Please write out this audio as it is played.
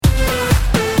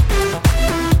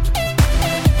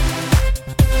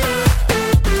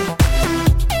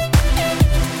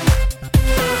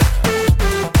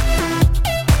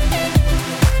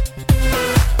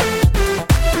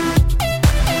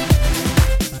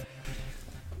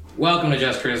Welcome to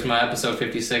Just Charisma, episode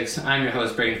 56. I'm your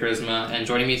host, Braden Charisma, and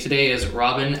joining me today is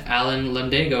Robin Allen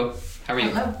Lundago. How are you?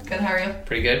 Hello. Good, how are you?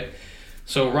 Pretty good.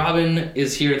 So Robin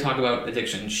is here to talk about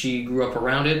addiction. She grew up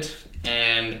around it,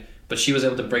 but she was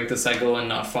able to break the cycle and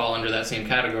not fall under that same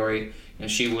category, and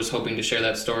she was hoping to share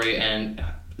that story and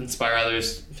inspire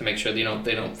others to make sure they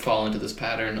don't fall into this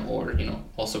pattern or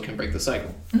also can break the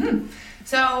cycle. Mm-hmm.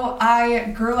 So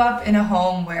I grew up in a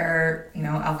home where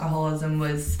alcoholism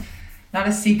was not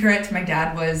a secret. My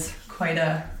dad was quite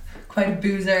a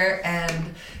boozer,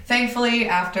 and thankfully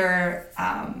after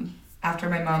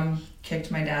my mom kicked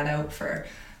my dad out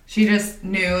she just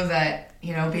knew that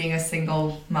being a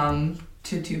single mom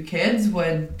to two kids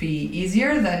would be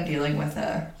easier than dealing with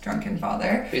a drunken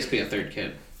father. Basically a third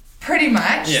kid. Pretty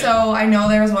much. Yeah. So I know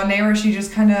there was one day where she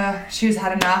just she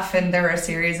had enough, and there were a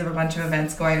series of a bunch of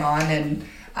events going on, and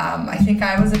I think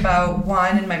I was about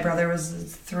 1 and my brother was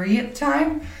 3 at the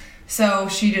time. So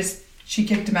she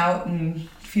kicked him out, and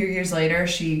a few years later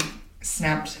she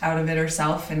snapped out of it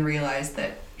herself and realized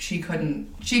that she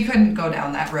couldn't go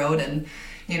down that road, and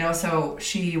so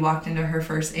she walked into her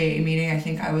first AA meeting. I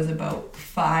think I was about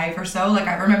 5 or so. Like,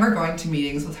 I remember going to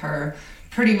meetings with her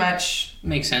pretty much.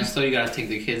 Makes sense though. You gotta take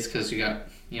the kids because can't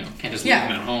just leave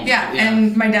them at home. Yeah,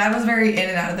 and my dad was very in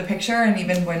and out of the picture, and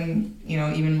even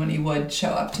when he would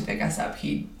show up to pick us up,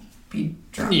 he'd be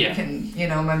drunk, and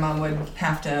my mom would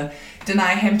have to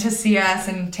deny him to see us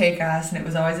and take us, and it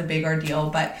was always a big ordeal.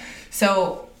 But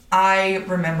so I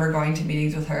remember going to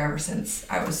meetings with her ever since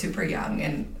I was super young,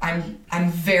 and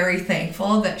I'm very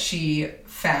thankful that she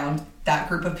found that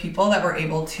group of people that were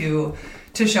able to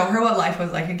show her what life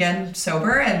was like again,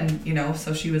 sober, and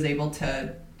so she was able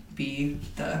to be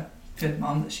the good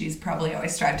mom that she's probably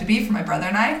always strived to be for my brother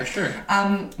and I. For sure.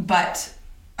 But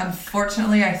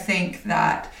unfortunately, I think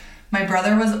that my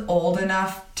brother was old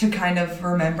enough to kind of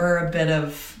remember a bit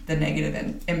of the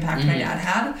negative impact my dad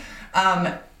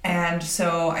had. And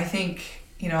so I think,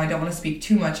 I don't want to speak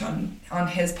too much on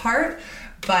his part,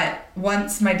 but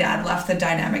once my dad left, the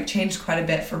dynamic changed quite a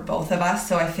bit for both of us.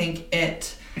 So I think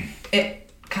it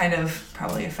kind of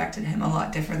probably affected him a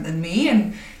lot different than me.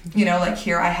 And, like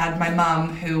here I had my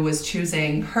mom who was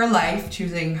choosing her life,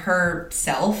 choosing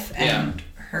herself and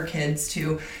her kids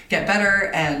to get better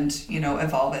and,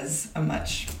 evolve as a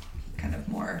much kind of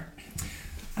more,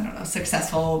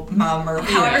 successful mom or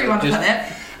however you want to put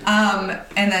it.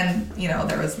 And then,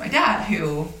 there was my dad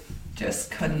who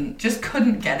just couldn't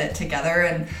get it together.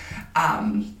 And,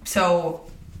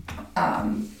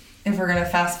 if we're going to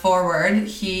fast forward,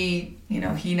 he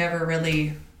never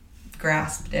really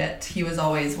grasped it. He was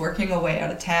always working away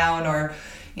out of town, or,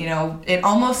 it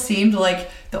almost seemed like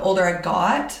the older I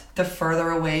got, the further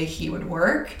away he would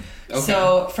work. Okay.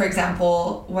 So, for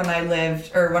example, when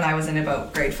I was in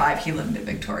about grade 5, he lived in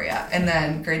Victoria. And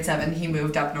then grade 7, he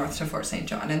moved up north to Fort St.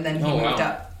 John. And then he moved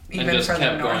up even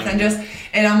further north. And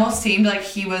it almost seemed like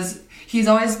he's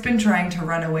always been trying to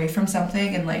run away from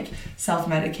something and like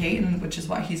self-medicate, and which is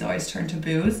why he's always turned to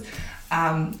booze.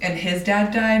 And his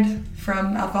dad died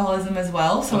from alcoholism as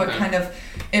well. So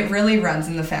it really runs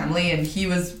in the family, and he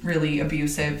was really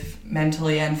abusive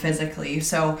mentally and physically.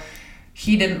 So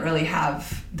he didn't really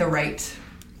have the right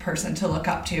person to look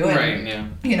up to.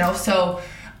 And,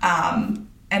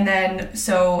 and then,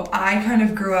 so I kind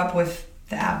of grew up with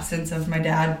the absence of my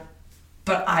dad,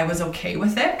 but I was okay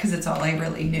with it because it's all I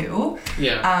really knew.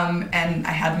 Yeah. And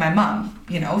I had my mom,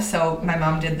 so my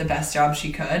mom did the best job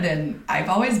she could. And I've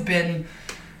always been,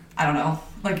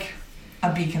 like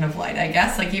a beacon of light, I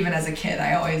guess. Like, even as a kid,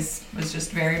 I always was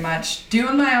just very much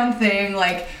doing my own thing,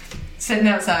 like sitting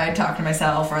outside talking to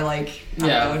myself, or like,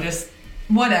 just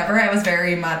whatever. I was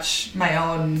very much my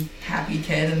own happy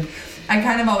kid. And I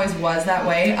kind of always was that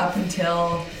way up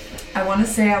until, I want to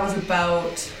say I was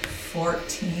about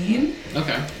 14.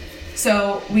 Okay.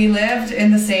 So we lived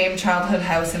in the same childhood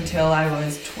house until I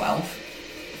was 12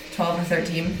 or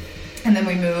 13. And then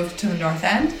we moved to the North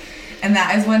End. And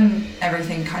that is when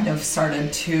everything kind of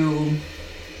started to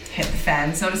hit the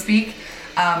fan, so to speak.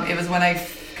 It was when I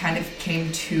kind of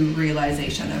came to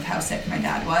realization of how sick my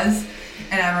dad was.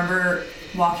 And I remember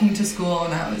walking to school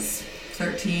when I was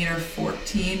 13 or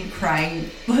 14, crying,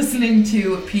 listening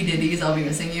to P. Diddy's I'll Be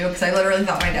Missing You, because I literally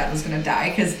thought my dad was going to die,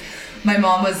 because my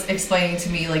mom was explaining to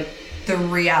me like the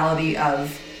reality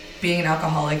of being an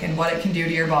alcoholic and what it can do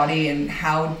to your body and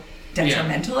how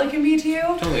detrimental it can be to you.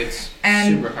 Totally, it's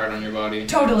super hard on your body.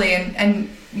 Totally, and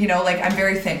I'm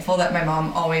very thankful that my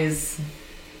mom always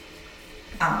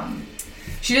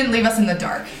she didn't leave us in the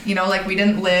dark. You know, like we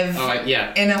didn't live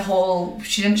in a whole,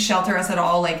 she didn't shelter us at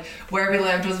all. Like where we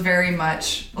lived was very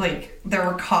much like there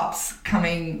were cops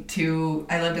coming to,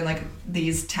 I lived in like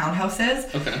these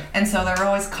townhouses. Okay. And so there were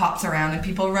always cops around and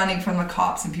people running from the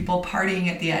cops and people partying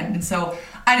at the end. And so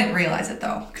I didn't realize it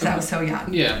though, because I was so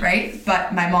young. Yeah. Right?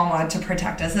 But my mom wanted to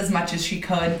protect us as much as she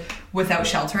could without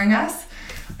sheltering us.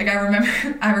 Like I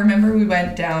remember we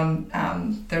went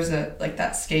down, there's a, like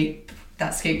that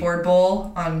skateboard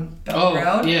bowl on Bell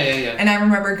Road. Yeah. And I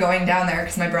remember going down there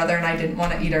because my brother and I didn't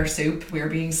want to eat our soup. We were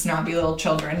being snobby little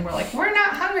children. We're like, we're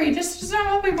not hungry, just not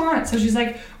what we want. So she's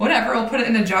like, whatever, we'll put it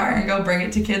in a jar and go bring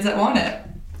it to kids that want it.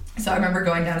 So I remember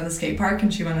going down to the skate park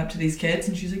and she went up to these kids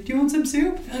and she's like, do you want some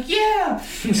soup? I'm like, yeah.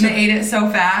 And they ate it so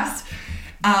fast.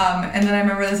 And then I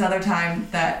remember this other time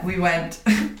that we went,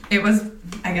 it was,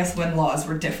 I guess when laws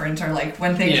were different or like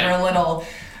when things were a little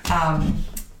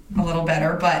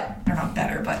better, or not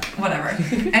better, but whatever.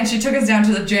 And she took us down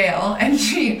to the jail and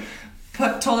she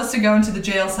told us to go into the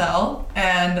jail cell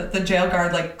and the jail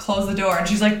guard like closed the door and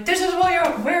she's like, this is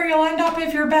where you'll end up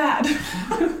if you're bad.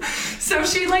 So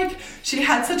she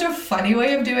had such a funny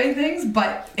way of doing things,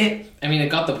 but it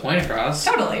got the point across.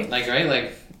 Totally. Like, right?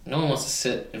 Like, no one wants to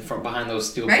sit in front behind those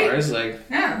steel bars. Like,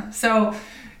 yeah. So,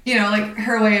 you know, like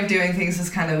her way of doing things was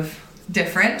kind of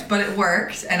different, but it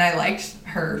worked and I liked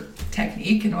her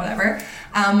technique and whatever.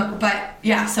 But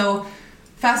yeah, so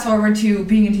fast forward to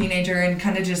being a teenager and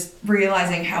kind of just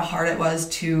realizing how hard it was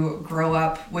to grow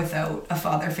up without a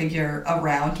father figure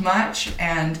around much.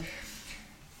 And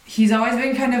he's always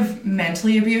been kind of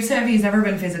mentally abusive. He's never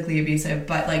been physically abusive,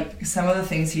 but like some of the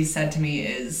things he said to me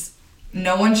is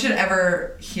no one should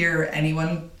ever hear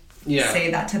anyone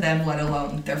say that to them, let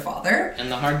alone their father.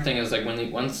 And the hard thing is like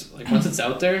once it's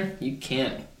out there, you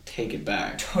can't take it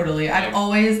back. Totally. Like,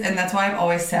 and that's why I've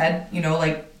always said, you know,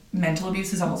 like mental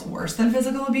abuse is almost worse than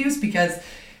physical abuse because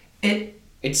it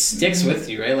sticks with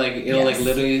you, right? Like it'll like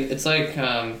literally, it's like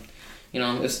you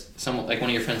know, if someone like one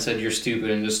of your friends said you're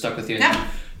stupid and just stuck with you. And,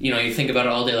 you know, you think about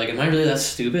it all day. Like, am I really that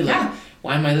stupid? Like,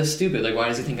 why am I this stupid? Like, why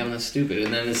does he think I'm this stupid?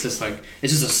 And then it's just like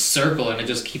it's just a circle, and it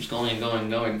just keeps going and going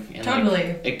and going. And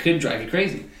totally, like, it could drive you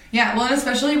crazy. Yeah, well, and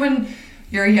especially when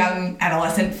you're a young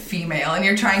adolescent female and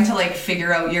you're trying to like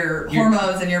figure out your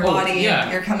hormones and your body. Yeah.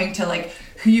 And you're coming to like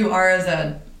who you are as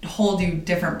a whole new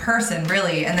different person,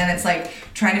 really. And then it's like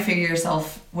trying to figure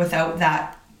yourself without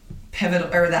that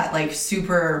pivotal or that like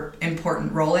super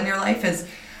important role in your life is.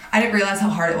 I didn't realize how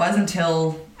hard it was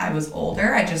until I was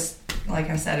older. I just, like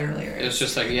I said earlier, it's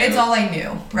just like it's all I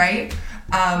knew, right?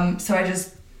 So I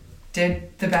just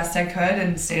did the best I could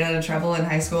and stayed out of trouble in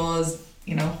high school. As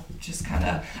you know, just kind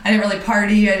of I didn't really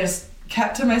party. I just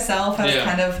kept to myself. I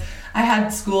was I had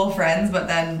school friends, but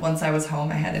then once I was home,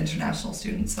 I had international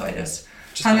students, so I just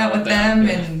hung out with them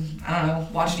and I don't know,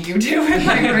 watched YouTube in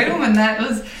my room, and that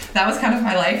was kind of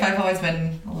my life. I've always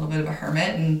been a little bit of a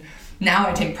hermit and. Now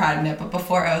I take pride in it, but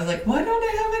before I was like, why don't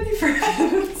I have any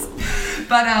friends?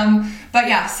 But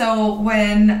yeah, so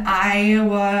when I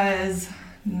was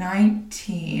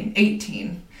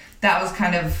 18, that was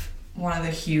kind of one of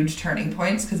the huge turning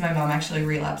points because my mom actually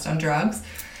relapsed on drugs.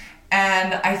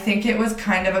 And I think it was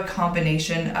kind of a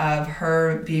combination of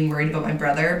her being worried about my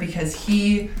brother because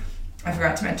I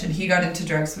forgot to mention, he got into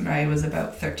drugs when I was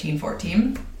about 13,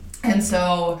 14. And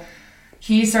so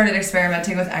he started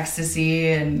experimenting with ecstasy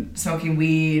and smoking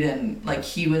weed and like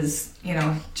he was, you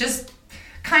know, just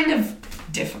kind of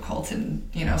difficult and,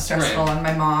 you know, stressful on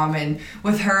my mom and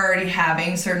with her already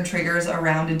having certain triggers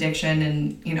around addiction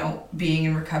and, you know, being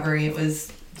in recovery, it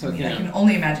was, I can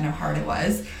only imagine how hard it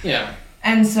was. Yeah.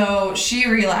 And so she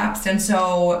relapsed and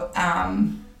so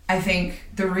I think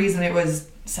the reason it was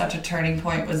such a turning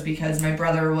point was because my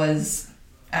brother was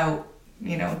out,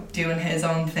 you know, doing his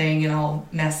own thing and all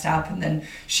messed up. And then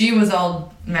she was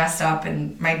all messed up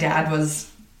and my dad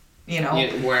was, you know,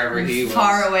 wherever he was.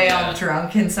 Far away, all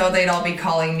drunk. And so they'd all be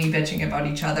calling me bitching about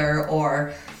each other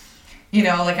or, you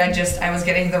know, like I was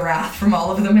getting the wrath from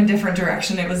all of them in different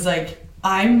direction. It was like,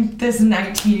 I'm this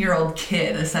 19-year-old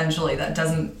kid, essentially, that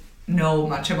doesn't know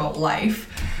much about life.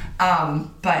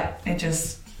 But it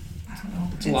just, I don't know.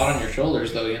 It's a lot on your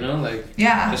shoulders, though, you know? Like,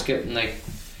 just getting, like,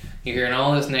 you're hearing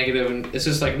all this negative, and it's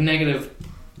just like negative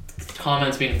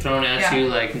comments being thrown at you,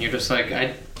 like, and you're just like,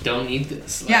 I don't need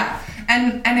this. Like,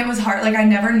 and it was hard. Like, I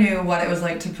never knew what it was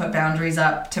like to put boundaries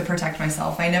up to protect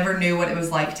myself. I never knew what it was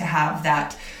like to have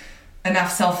that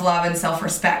enough self-love and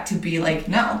self-respect to be like,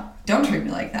 no, don't treat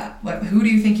me like that. Who do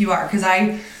you think you are? Because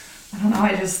I don't know,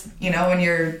 I just, you know, when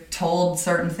you're told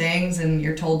certain things and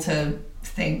you're told to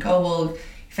think, oh, well,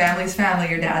 family's family,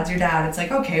 your dad's your dad, it's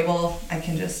like, okay, well, I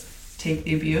can just take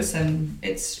the abuse, and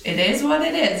it is what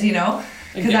it is, you know,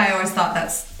 because I always thought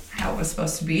that's how it was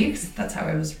supposed to be, 'cause that's how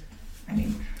I was, I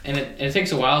mean. And it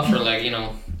takes a while for, like, you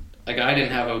know, like I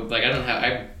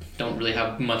don't really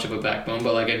have much of a backbone,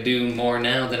 but like I do more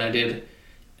now than I did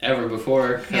ever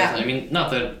before. 'Cause, I mean,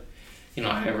 not that, you know,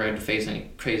 I ever had to face any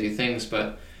crazy things,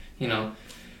 but, you know,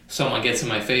 someone gets in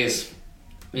my face,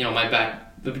 you know, my back,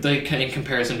 like, in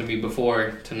comparison to me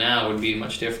before to now would be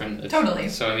much different. Totally.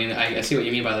 So, I mean, I see what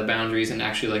you mean by the boundaries and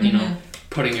actually, like, you know,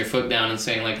 putting your foot down and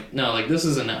saying, like, no, like, this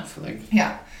is enough. Like,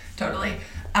 yeah, totally.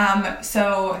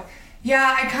 So,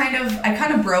 yeah, I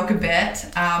kind of broke a bit.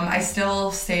 I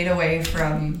still stayed away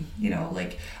from, you know,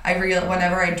 like,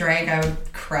 whenever I drank, I would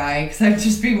cry because I'd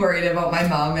just be worried about my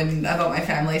mom and about my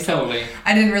family. So totally.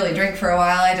 I didn't really drink for a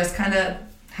while. I just kind of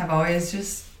have always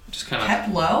just kind of kept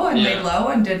low and laid low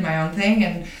and did my own thing.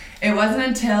 And it wasn't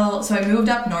until, so I moved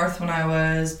up north when I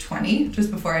was 20, just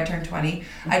before I turned 20.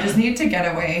 Okay. I just needed to get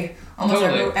away. Almost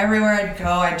everywhere I'd go,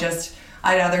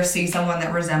 I'd either see someone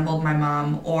that resembled my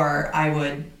mom, or I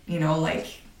would, you know, like,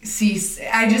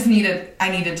 I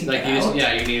needed to like, get out.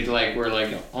 You needed to, like,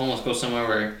 almost go somewhere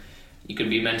where you could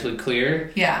be mentally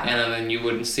clear. Yeah. And then you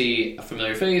wouldn't see a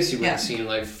familiar face. You wouldn't see,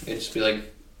 like, it'd just be like,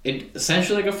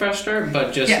 essentially like a fresh start,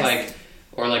 but just like,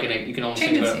 or like you can almost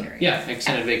change think of about scenery.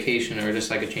 Extended vacation, or just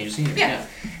like a change of scenery. Yeah.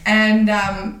 And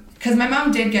because my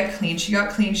mom did get clean. She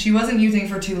got clean. She wasn't using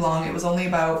for too long. It was only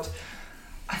about,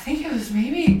 I think it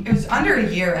was under a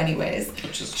year anyways.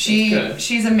 Which is good.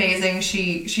 She's amazing.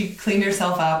 She cleaned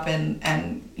herself up,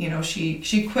 and you know,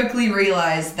 she quickly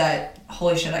realized that,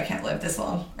 holy shit, I can't live this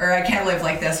long, or I can't live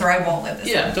like this, or I won't live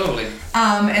this long. Yeah, totally.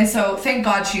 And so thank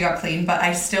God she got clean, but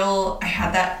I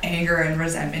had that anger and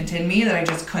resentment in me that I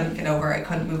just couldn't get over. I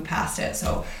couldn't move past it.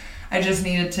 So I just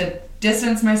needed to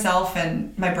distance myself,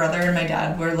 and my brother and my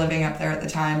dad were living up there at the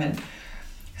time, and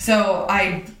so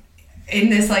in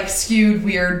this, like, skewed,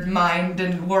 weird mind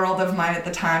and world of mine at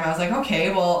the time, I was like, okay,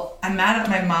 well, I'm mad at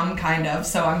my mom, kind of,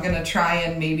 so I'm gonna try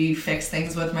and maybe fix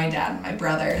things with my dad and my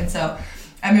brother. And so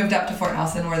I moved up to Fort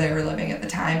Nelson, where they were living at the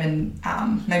time,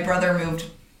 and my brother moved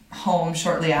home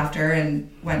shortly after and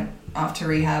went off to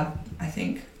rehab, I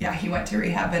think. Yeah, he went to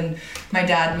rehab, and my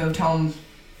dad moved home,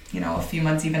 you know, a few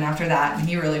months even after that, and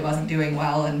he really wasn't doing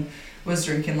well and was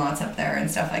drinking lots up there and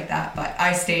stuff like that. But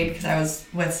I stayed because I was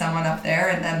with someone up there,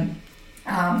 and then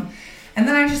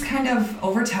I just kind of,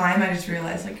 over time, I just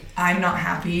realized, like, I'm not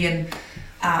happy. And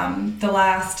the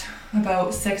last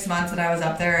about 6 months that I was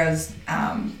up there,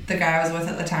 the guy I was with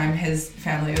at the time, his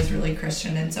family was really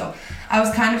Christian, and so I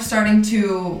was kind of starting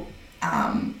to,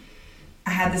 I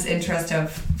had this interest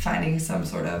of finding some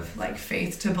sort of, like,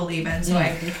 faith to believe in. So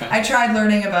I tried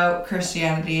learning about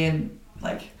Christianity, and,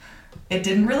 like, it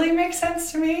didn't really make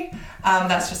sense to me.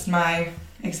 That's just my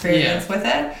experience with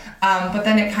it. But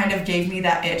then it kind of gave me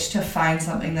that itch to find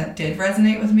something that did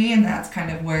resonate with me, and that's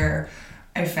kind of where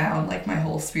I found, like, my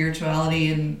whole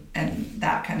spirituality, and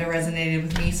that kind of resonated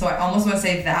with me. So I almost want to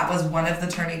say that was one of the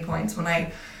turning points when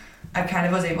I kind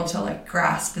of was able to, like,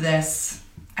 grasp this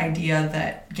idea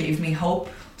that gave me hope,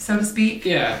 so to speak.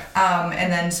 Yeah.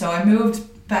 And then so I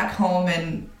moved back home,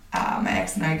 and my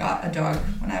ex and I got a dog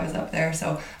when I was up there,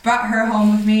 so brought her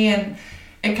home with me, and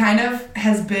it kind of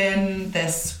has been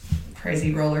this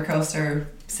crazy roller coaster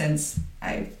since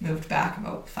I moved back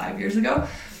about 5 years ago.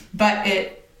 But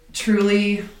it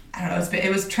truly, I don't know,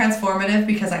 it was transformative,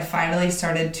 because I finally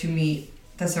started to meet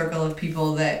the circle of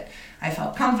people that I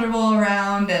felt comfortable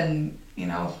around, and, you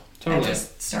know, I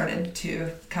just started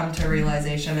to come to a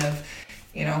realization of,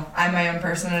 you know, I'm my own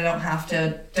person. I don't have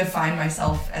to define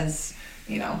myself as,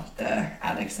 you know, the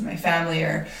addicts in my family,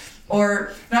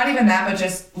 or not even that, but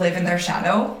just live in their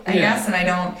shadow, I guess. And I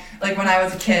don't, like, when I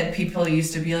was a kid, people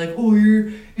used to be like, oh,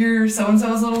 you're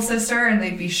so-and-so's little sister, and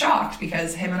they'd be shocked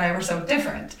because him and I were so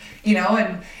different, you know.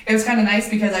 And it was kind of nice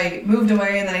because I moved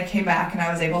away, and then I came back, and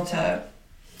I was able to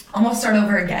almost start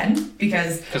over again,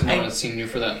 because no one had seen you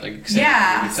for that, like,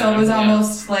 so it was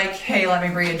almost like, hey, let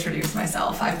me reintroduce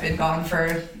myself. I've been gone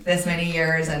for this many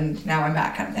years, and now I'm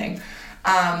back, kind of thing.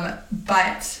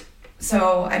 But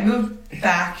so I moved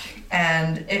back,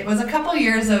 and it was a couple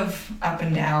years of up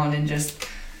and down, and just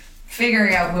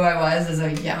figuring out who I was as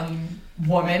a young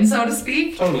woman, so to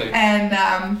speak. Totally. And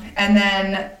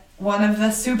then one of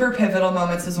the super pivotal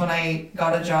moments was when I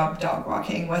got a job dog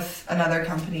walking with another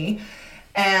company,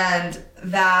 and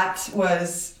that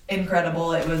was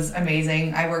incredible. It was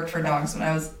amazing. I worked for dogs when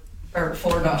I was, or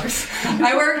for dogs.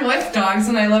 I worked with dogs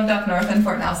when I lived up north in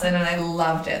Fort Nelson, and I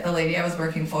loved it. The lady I was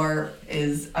working for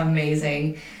is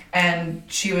amazing. And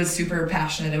she was super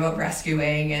passionate about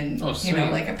rescuing and, you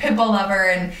know, like a pit bull lover.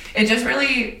 And it just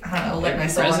really, I don't know, lit my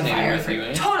soul on fire.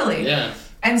 Totally. Yeah.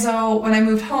 And so when I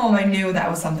moved home, I knew that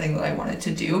was something that I wanted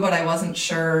to do, but I wasn't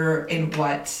sure in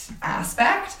what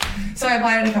aspect. So I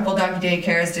applied at a couple doggy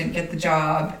daycares, didn't get the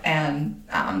job, and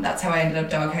that's how I ended up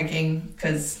dog hiking,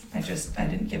 because I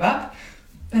didn't give up.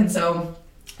 And so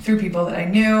through people that I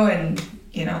knew and,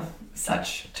 you know,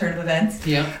 such turn of events.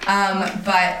 Yeah.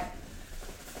 But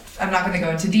I'm not going to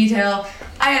go into detail.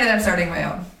 I ended up starting my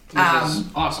own. Which is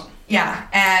awesome. Yeah,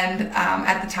 and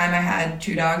at the time I had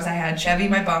 2 dogs. I had Chevy,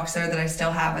 my boxer, that I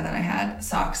still have, and then I had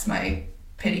Socks, my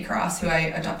pitty cross, who I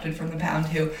adopted from the pound,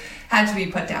 who had to be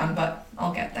put down, but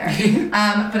I'll get there.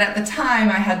 But at the time,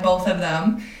 I had both of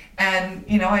them, and,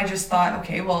 you know, I just thought,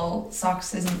 okay, well,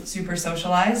 Socks isn't super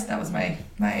socialized. That was my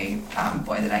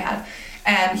boy that I had.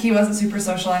 And he wasn't super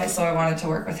socialized, so I wanted to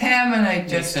work with him, and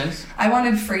I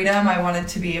wanted freedom. I wanted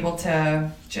to be able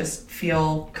to just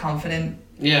feel confident,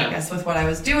 I guess, with what I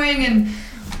was doing, and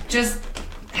just,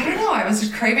 I don't know, I was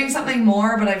just craving something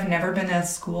more, but I've never been a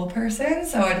school person,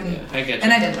 so I didn't, I get you.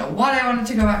 And I didn't know what I wanted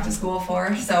to go back to school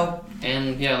for, so.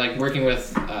 And yeah, like working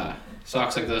with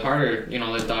Socks, like the harder, you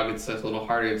know, the dog, it's a little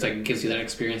harder, it's like, it gives you that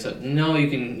experience that, no, you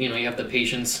can, you know, you have the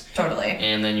patience. Totally.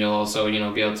 And then you'll also, you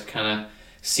know, be able to kind of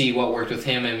see what worked with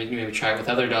him and maybe try it with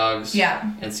other dogs.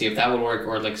 Yeah. And see if that would work,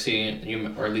 or like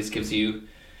or at least gives you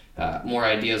more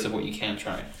ideas of what you can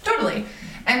try. Totally.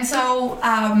 And so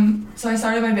so I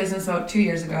started my business about 2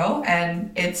 years ago,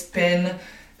 and it's been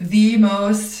the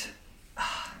most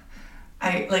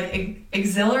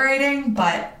exhilarating,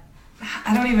 but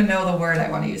I don't even know the word I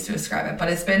want to use to describe it, but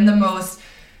it's been the most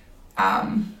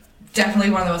definitely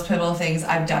one of the most pivotal things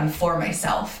I've done for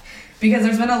myself, because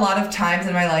there's been a lot of times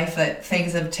in my life that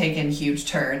things have taken huge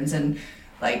turns, and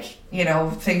like, you know,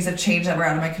 things have changed that were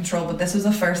out of my control, but this was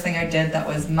the first thing I did that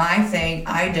was my thing.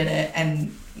 I did it,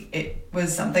 and it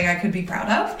was something I could be proud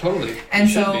of. Totally. And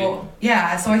so,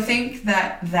 yeah, so I think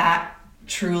that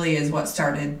truly is what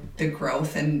started the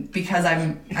growth. And because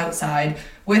I'm outside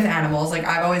with animals, like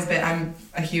I'm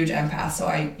a huge empath, so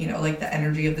I, you know, like the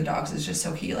energy of the dogs is just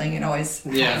so healing, and always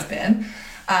has been.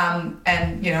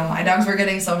 And, you know, my dogs were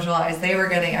getting socialized, they were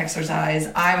getting exercise,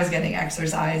 I was getting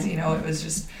exercise, you know, it was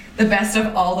just the best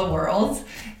of all the worlds.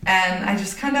 And I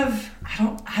just kind of,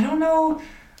 I don't know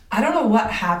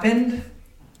what happened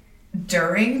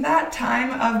during that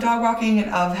time of dog walking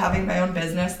and of having my own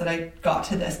business that I got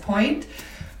to this point,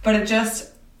 but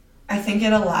I think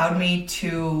it allowed me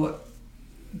to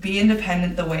be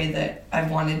independent the way that I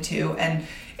wanted to, and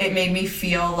it made me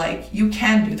feel like you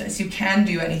can do this. You can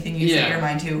do anything you set your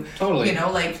mind to. Totally. You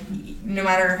know, like, no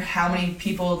matter how many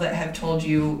people that have told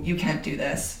you can't do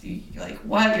this, you're like,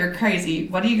 what? You're crazy.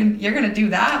 What are you're going to do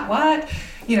that? What?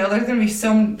 You know, there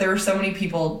were so many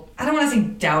people, I don't want to say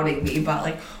doubting me, but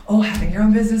like, oh, having your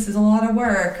own business is a lot of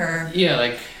work, or. Yeah,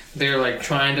 like, they're like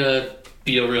trying to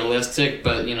be realistic,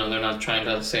 but, you know, they're not trying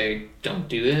to say, don't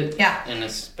do it. Yeah.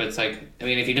 But it's like, I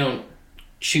mean, if you don't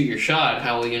shoot your shot,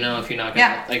 how will you know if you're not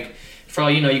gonna like, for all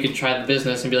you know, you could try the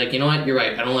business and be like, you know what, you're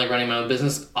right, I don't like running my own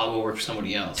business, I'll go work for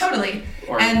somebody else. Totally.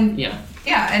 And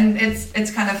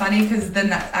it's kind of funny, because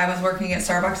then I was working at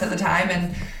Starbucks at the time,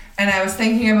 and I was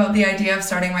thinking about the idea of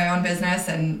starting my own business,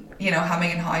 and, you know,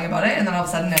 humming and hawing about it, and then all of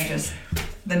a sudden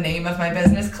the name of my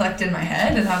business clicked in my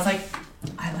head, and I was like,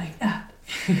 I like that.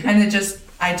 And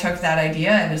I took that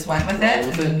idea and just went with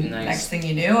it, and nice. Next thing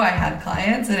you knew, I had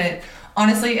clients, and it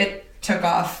took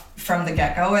off from the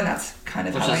get-go, and that's kind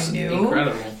of how I knew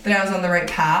that I was on the right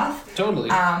path. Totally.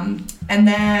 And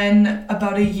then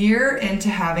about a year into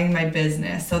having my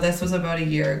business, so this was about a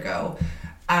year ago,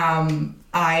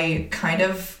 I kind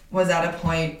of was at a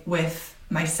point with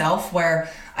myself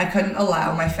where I couldn't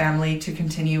allow my family to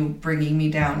continue bringing me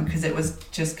down, because it was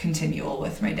just continual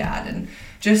with my dad, and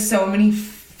just so many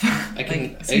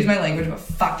excuse my language, but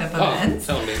fucked up events.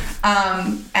 Totally.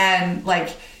 And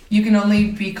like, you can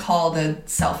only be called a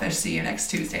selfish see you next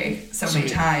Tuesday so many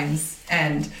times,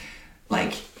 and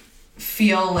like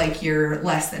feel like you're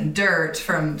less than dirt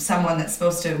from someone that's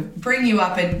supposed to bring you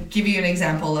up and give you an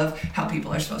example of how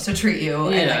people are supposed to treat you.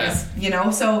 Yeah. And I guess, you know,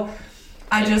 so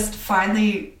I just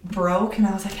finally broke, and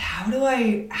I was like, how do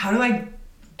I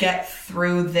get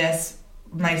through this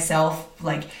myself?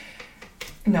 Like,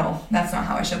 no, that's not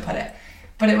how I should put it.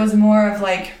 But it was more of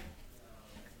like,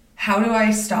 how do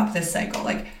I stop this cycle?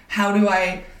 Like, how do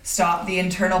I stop the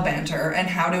internal banter, and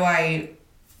how do I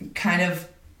kind of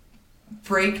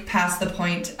break past the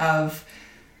point of,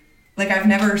 like, I've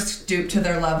never stooped to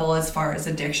their level as far as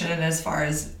addiction and as far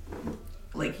as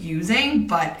like using,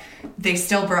 but they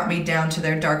still brought me down to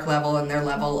their dark level and their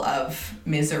level of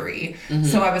misery. Mm-hmm.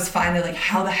 So I was finally like,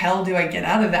 how the hell do I get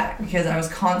out of that? Because I was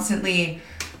constantly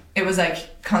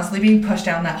being pushed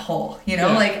down that hole, you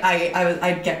know, like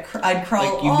I'd crawl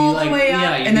like all the way up,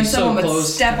 and then someone would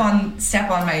step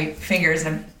on my fingers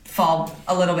and fall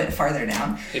a little bit farther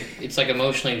down. It's like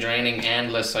emotionally draining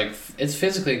and less like it's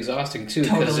physically exhausting too,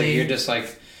 because you're just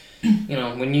like, you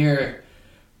know, when you're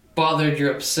bothered,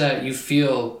 you're upset, you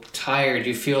feel tired,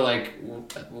 you feel like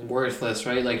worthless,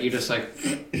 right? Like you're just like,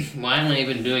 why am I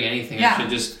even doing anything? I should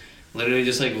just literally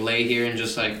just like lay here and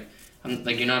just like, I'm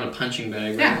like, you're not a punching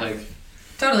bag, right? Like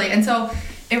totally. And so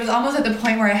it was almost at the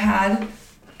point where I had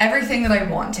everything that I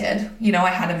wanted. You know, I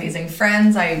had amazing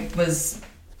friends. I was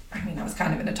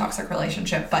kind of in a toxic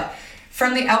relationship, but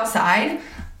from the outside,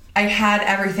 I had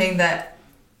everything that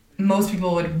most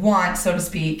people would want, so to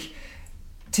speak,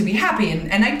 to be happy.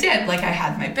 And I did. Like, I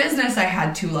had my business, I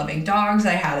had 2 loving dogs,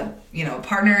 I had a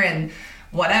partner and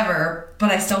whatever,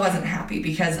 but I still wasn't happy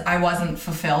because I wasn't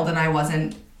fulfilled, and I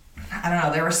don't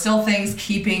know, there were still things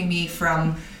keeping me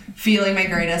from feeling my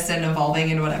greatest and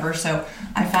evolving and whatever. So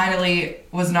I finally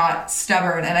was not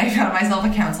stubborn, and I found myself a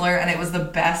counselor, and it was the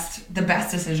best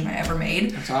decision I ever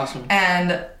made. That's awesome.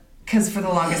 And because for the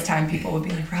longest time, people would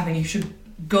be like, Robin, you should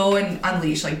go and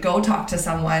unleash, like go talk to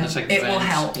someone. It will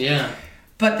help. Yeah.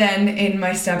 But then in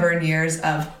my stubborn years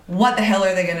of what the hell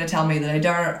are they going to tell me that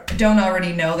I don't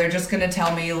already know? They're just going to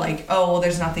tell me like, oh, well,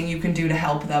 there's nothing you can do to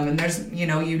help them. And there's,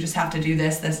 you just have to do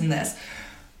this, this, and this.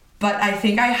 But I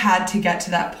think I had to get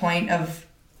to that point of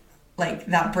like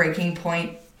that breaking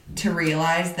point to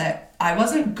realize that I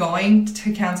wasn't going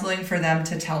to counseling for them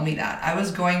to tell me that. I was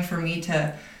going for me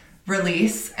to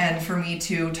release and for me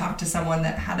to talk to someone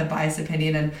that had a biased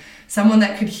opinion and someone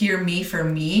that could hear me for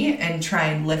me and try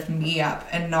and lift me up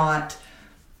and not,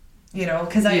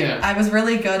 because I was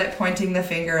really good at pointing the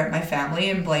finger at my family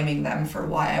and blaming them for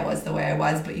why I was the way I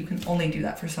was, but you can only do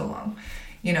that for so long.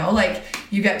 Like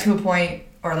you get to a point,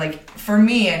 or like for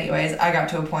me anyways, I got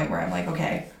to a point where I'm like,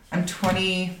 okay, I'm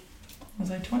 20, was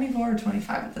I 24 or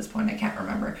 25 at this point? I can't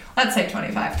remember. Let's say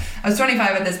 25. I was 25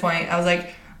 at this point. I was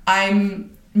like,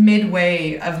 I'm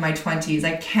midway of my 20s.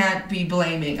 I can't be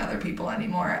blaming other people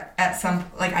anymore. I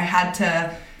had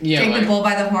to take the bull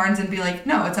by the horns and be like,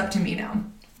 no, it's up to me now.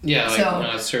 Yeah, like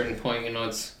at a certain point,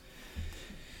 it's,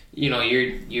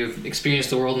 you've experienced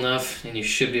the world enough, and you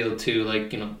should be able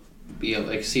to be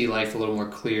able to see life a little more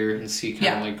clear and see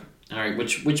kind of like, all right,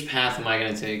 which path am I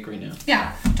going to take right now?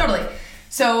 Yeah, totally.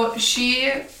 So she,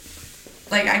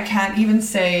 I can't even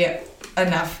say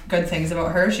enough good things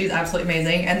about her. She's absolutely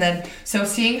amazing. And then, so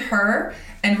seeing her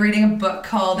and reading a book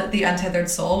called The Untethered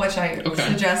Soul, which I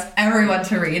suggest everyone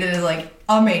to read. It is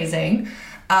amazing.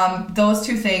 Those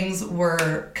 2 things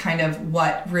were kind of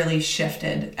what really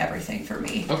shifted everything for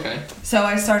me. Okay. So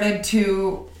I started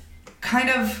to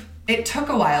it took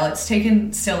a while. It's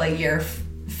taken still a year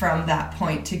from that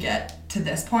point to get to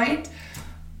this point.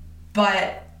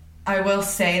 But I will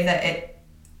say that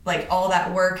it, all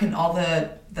that work and all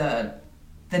the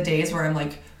days where I'm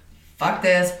like, fuck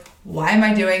this, why am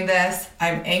I doing this?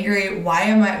 I'm angry.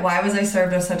 Why was I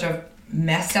served with such a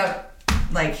messed up,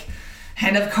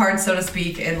 hand of cards, so to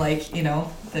speak, in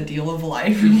the deal of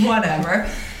life, whatever.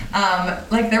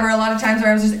 There were a lot of times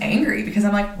where I was just angry because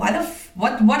I'm like,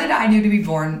 what did I do to be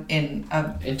born into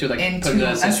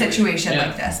a situation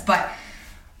like this? But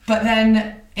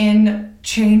then in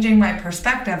changing my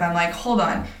perspective, I'm like, hold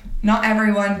on, not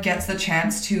everyone gets the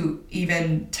chance to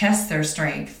even test their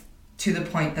strength to the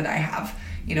point that I have.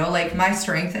 My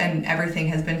strength and everything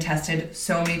has been tested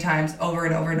so many times over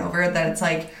and over and over that it's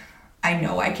like, I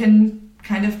know I can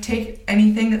kind of take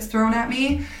anything that's thrown at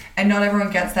me, and not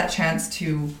everyone gets that chance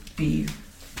to be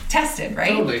tested,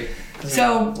 right? Totally.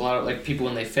 So a lot of people,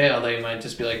 when they fail, they might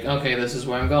just be like, okay, this is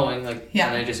where I'm going, and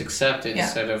they just accept it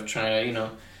instead of trying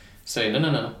to, say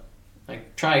no,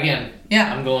 try again.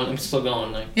 Yeah. I'm still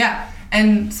going. Yeah.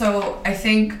 And so I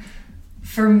think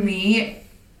for me,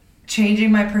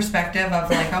 changing my perspective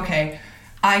of okay,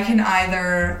 I can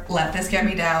either let this get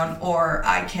me down, or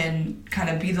I can kind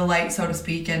of be the light, so to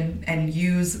speak, and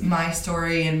use my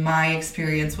story and my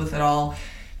experience with it all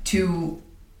to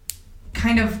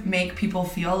kind of make people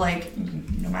feel like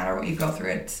no matter what you go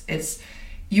through, it's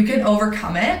you can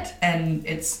overcome it, and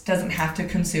it doesn't have to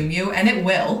consume you, and it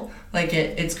will.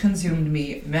 It's consumed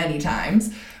me many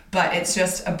times, but it's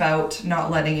just about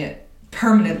not letting it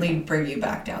permanently bring you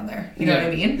back down there. You know what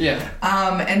I mean? Yeah.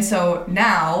 And so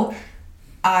now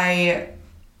I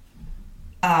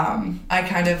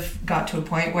kind of got to a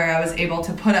point where I was able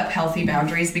to put up healthy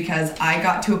boundaries because I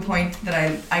got to a point that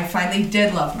I finally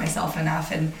did love myself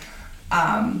enough, and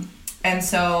And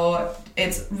so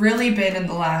it's really been in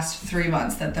the last 3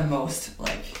 months that the most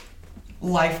like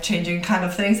life-changing kind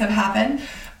of things have happened.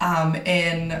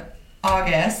 In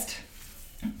August,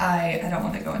 I don't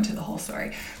want to go into the whole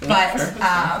story, but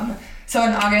so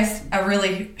in August, a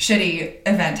really shitty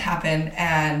event happened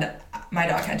and my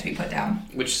dog had to be put down.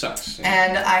 Which sucks.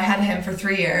 And I had him for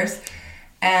 3 years,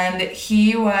 and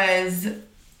he was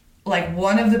like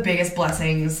one of the biggest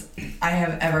blessings I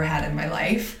have ever had in my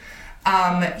life.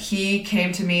 He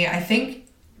came to me, I think,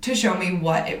 to show me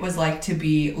what it was like to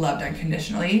be loved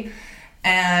unconditionally.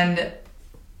 And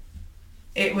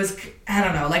it was, I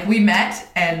don't know, like we met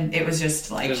and it was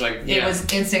just like, it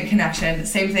was instant connection.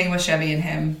 Same thing with Chevy and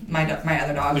him, my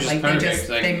other dog. Which like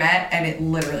they met and it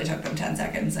literally took them 10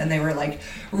 seconds and they were like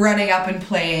running up and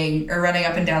playing or running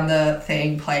up and down the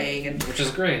thing playing. And which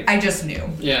is great. I just knew.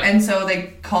 Yeah. And so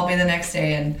they called me the next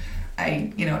day and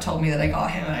I, told me that I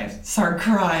got him and I started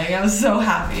crying. I was so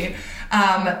happy.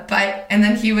 And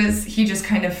then he just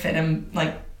kind of fit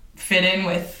in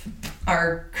with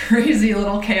our crazy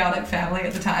little chaotic family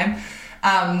at the time.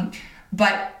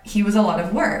 But he was a lot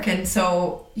of work. And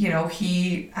so,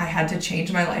 I had to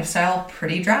change my lifestyle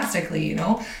pretty drastically,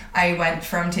 I went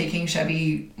from taking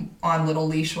Chevy on little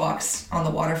leash walks on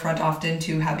the waterfront often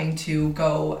to having to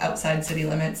go outside city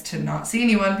limits to not see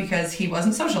anyone because he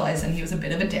wasn't socialized and he was a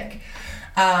bit of a dick.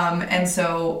 And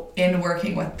so in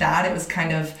working with that, it was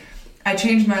kind of, I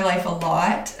changed my life a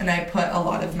lot and I put a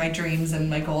lot of my dreams and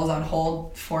my goals on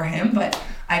hold for him, but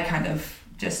I kind of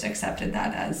just accepted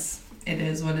that as it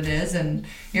is what it is and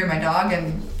you're my dog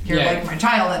and you're like my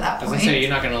child at that point. I was gonna say,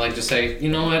 you're not gonna just say, you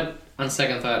know what, on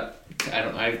second thought,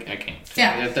 I can't.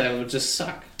 Yeah. That would just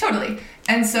suck. Totally.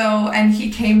 And so, and he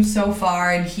came so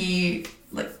far and he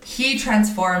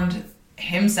transformed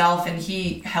himself and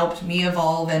he helped me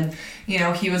evolve and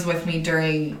he was with me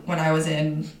when I was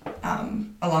in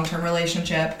a long-term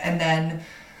relationship and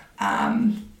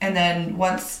then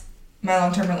once my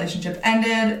long-term relationship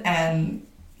ended and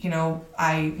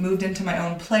I moved into my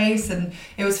own place and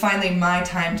it was finally my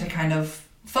time to kind of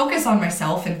focus on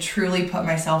myself and truly put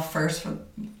myself first for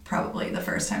probably the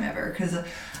first time ever because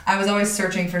I was always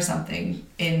searching for something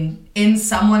in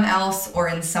someone else or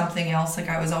in something else. Like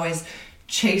I was always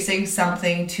chasing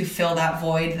something to fill that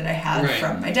void that I had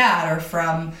from my dad or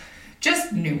from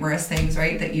just numerous things,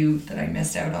 right, that I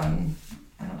missed out on,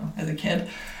 I don't know, as a kid.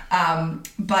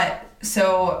 But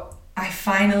so I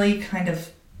finally kind of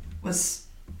was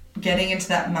getting into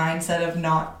that mindset of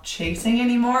not chasing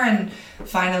anymore and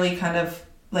finally kind of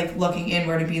like looking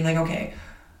inward and being like, okay,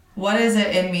 what is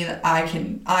it in me that I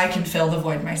can fill the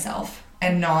void myself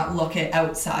and not look at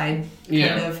outsider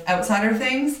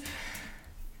things.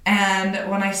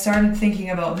 And when I started thinking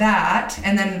about that,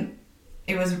 and then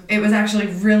it was actually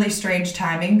really strange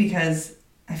timing because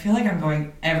I feel like I'm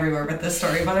going everywhere with this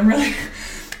story, but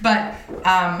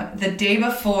the day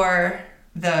before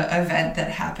the event that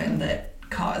happened that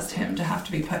caused him to have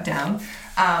to be put down,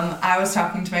 I was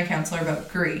talking to my counselor about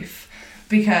grief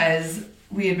because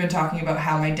we had been talking about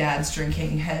how my dad's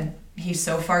drinking he's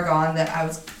so far gone that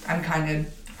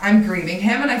I'm grieving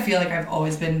him and I feel like I've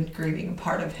always been grieving a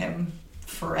part of him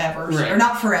forever, or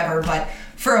not forever, but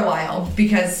for a while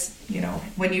because,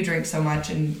 when you drink so much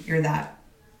and you're that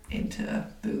into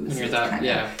booze, it kind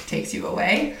of takes you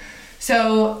away.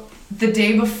 So the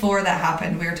day before that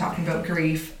happened, we were talking about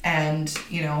grief and,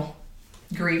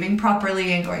 grieving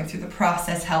properly and going through the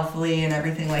process healthily and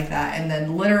everything like that. And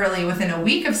then literally within a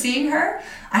week of seeing her,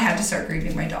 I had to start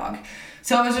grieving my dog.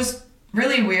 So it was just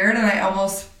really weird. And I don't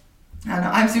know,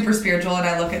 I'm super spiritual and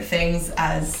I look at things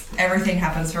as everything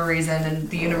happens for a reason and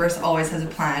the universe always has a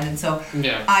plan. And so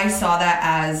I saw that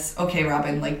as, okay,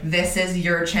 Robin, like this is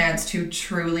your chance to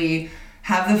truly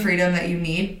have the freedom that you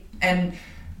need. And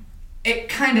it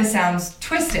kind of sounds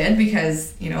twisted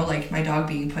because, like my dog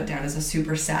being put down is a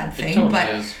super sad thing,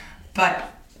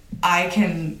 but I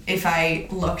can, if I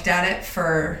looked at it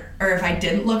if I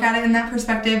didn't look at it in that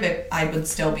perspective, I would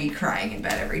still be crying in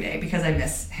bed every day because I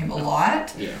miss him a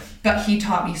lot. Yeah. But he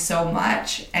taught me so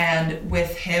much. And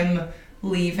with him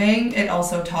leaving, it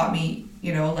also taught me,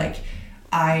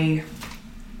 I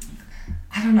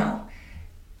don't know.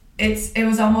 It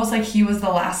was almost like he was the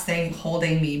last thing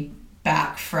holding me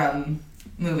back from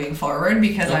moving forward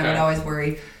because I would always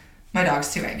worry my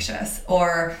dog's too anxious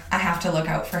or I have to look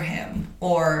out for him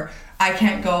or I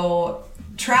can't go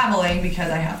traveling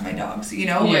because I have my dogs,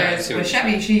 whereas with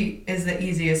Chevy, she is the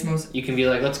easiest, most... You can be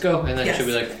like, let's go, and then she'll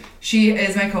be like... She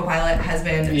is my co-pilot, has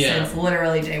been since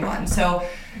literally day one. So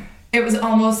it was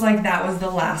almost like that was the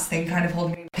last thing kind of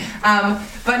holding me.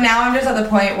 But now I'm just at the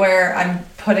point where I'm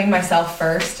putting myself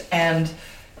first and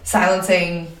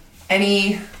silencing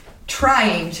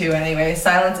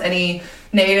silence any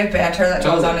negative banter that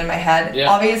goes on in my head. Yeah.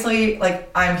 Obviously, like,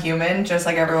 I'm human, just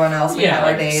like everyone else. We have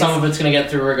our days. Some of it's going to get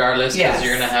through regardless, because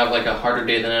you're going to have, like, a harder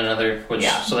day than another, which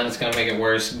so then it's going to make it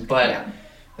worse. But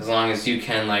as long as you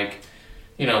can, like,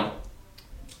 you know,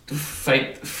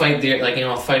 fight the, like, you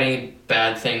know, fight any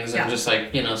bad things and just,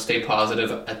 like, you know, stay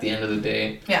positive at the end of the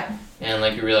day. Yeah. And,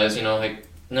 like, you realize, you know, like,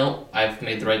 no, I've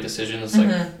made the right decisions.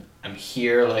 Like, I'm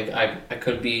here. Like, I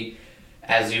could be,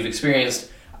 as you've experienced,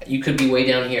 you could be way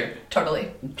down here.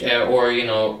 Totally. Or, you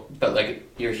know, but,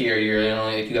 like, you're here, you know,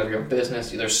 like, you have your own business.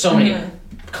 There's so many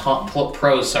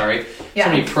pros, so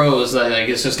many pros that, like,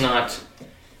 it's just not,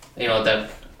 you know, that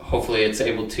hopefully it's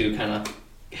able to kind of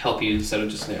help you instead of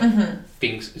just, you know,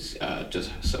 being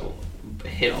just so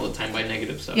hit all the time by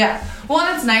negative stuff. Yeah. Well,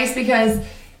 and it's nice because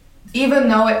even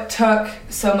though it took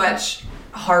so much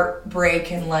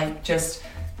heartbreak and, like, just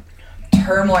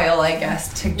turmoil, I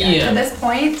guess, to get to this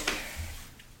point,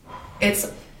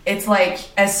 it's like,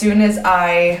 as soon as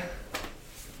I,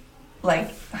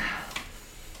 like,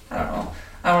 I don't know,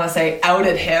 I don't want to say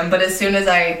outed him, but as soon as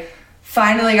I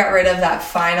finally got rid of that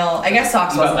final, I guess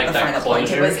Socks wasn't like the final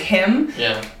point, it was him.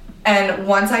 Yeah. And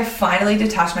once I finally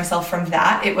detached myself from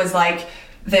that, it was like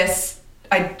this,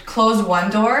 I closed one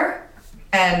door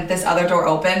and this other door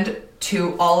opened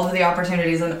to all of the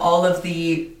opportunities and all of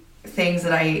the things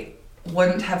that I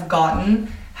wouldn't have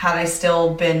gotten had I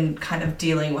still been kind of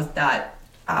dealing with that.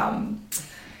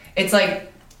 It's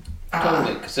like...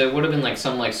 totally, because it would have been like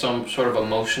some sort of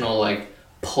emotional, like,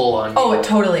 pull on you. Oh, it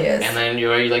totally is. And then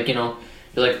you're like, you know,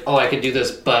 you're like, oh, I could do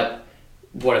this, but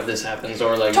what if this happens?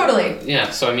 Or, like... Totally. Yeah,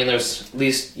 so, I mean, there's at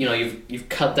least, you know, you've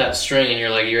cut that string and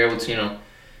you're able to, you know,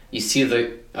 you see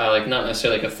the, like, not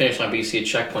necessarily like a finish line, but you see a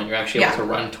checkpoint, you're actually able to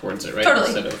run towards it, right? Totally.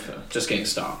 Instead of just getting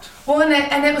stopped. Well,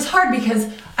 and it was hard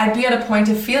because I'd be at a point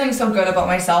of feeling so good about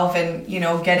myself and, you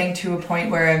know, getting to a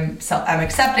point where I'm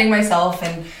accepting myself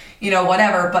and, you know,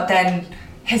 whatever, but then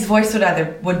his voice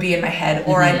would be in my head,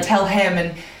 or I'd tell him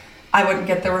and I wouldn't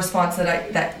get the response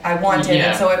that I wanted,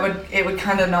 and so it would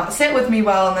kind of not sit with me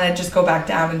well, and then I'd just go back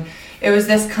down, and it was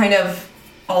this kind of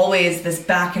always this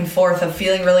back and forth of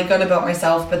feeling really good about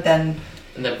myself, but then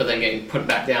getting put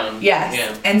back down. Yes.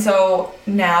 Yeah. And so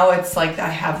now it's like I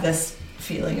have this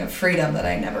feeling of freedom that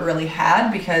I never really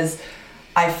had because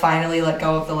I finally let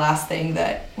go of the last thing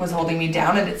that was holding me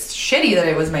down, and it's shitty that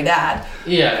it was my dad.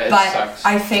 Yeah, but sucks.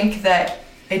 I think that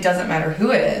it doesn't matter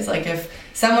who it is. Like, if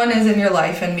someone is in your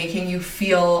life and making you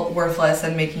feel worthless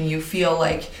and making you feel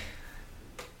like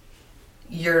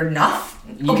you're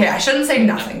nothing. Okay, I shouldn't say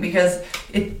nothing because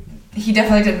he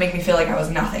definitely didn't make me feel like I was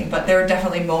nothing, but there were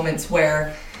definitely moments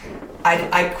where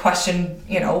I questioned,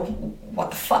 you know,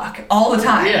 what the fuck all the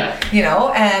time. Yeah. You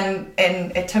know, and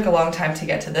it took a long time to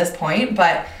get to this point,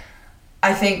 but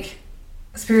I think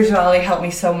spirituality helped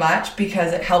me so much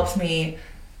because it helps me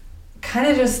kind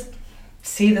of just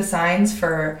see the signs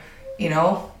for, you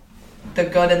know, the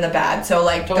good and the bad. So,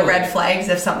 like, the red flags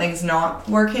if something's not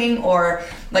working, or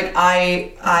like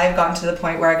I've gotten to the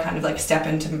point where I kind of like step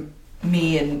into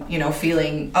me and, you know,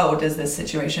 feeling, oh, does this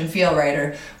situation feel right,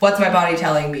 or what's my body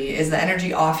telling me, is the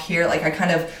energy off here? Like,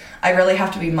 I really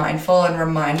have to be mindful and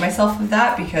remind myself of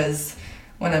that, because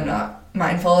when I'm not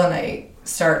mindful and I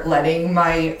start letting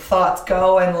my thoughts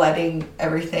go and letting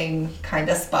everything kind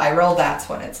of spiral, that's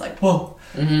when it's like, whoa.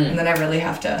 Mm-hmm. And then I really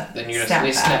have to step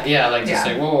back. Just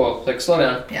say, whoa, like, slow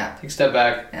down. Yeah. Take a step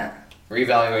back. Yeah.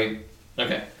 Reevaluate.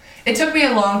 Okay. It took me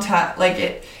a long time. Like,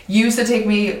 it used to take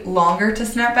me longer to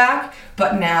snap back,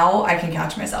 but now I can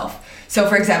catch myself. So,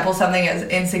 for example, something as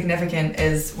insignificant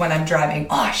is when I'm driving.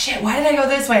 Oh, shit, why did I go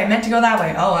this way? I meant to go that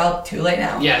way. Oh, well, too late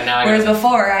now. Yeah, now Whereas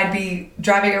before, I'd be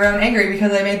driving around angry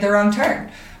because I made the wrong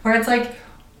turn. Where it's like,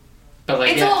 but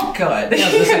like, it's all good. Yeah,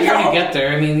 listen, you're gonna get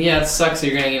there. I mean, yeah, it sucks that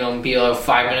you're gonna, you know, be like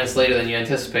 5 minutes later than you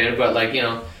anticipated, but like, you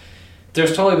know,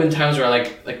 there's totally been times where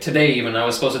like today even, I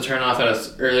was supposed to turn off at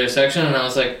an earlier section, and I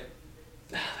was like,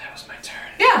 that was my turn.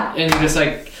 Yeah. And you're just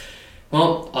like,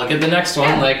 well, I'll get the next one.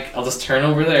 Yeah. Like, I'll just turn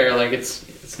over there. Like,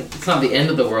 it's not the end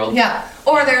of the world. Yeah.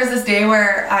 Or there was this day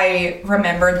where I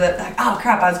remembered that, like, oh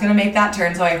crap, I was gonna make that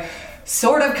turn, so I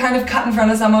sort of kind of cut in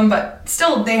front of someone, but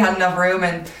still they had enough room,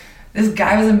 and this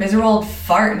guy was a miserable old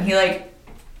fart, and he like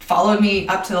followed me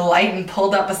up to the light and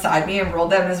pulled up beside me and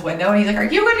rolled down his window, and he's like, are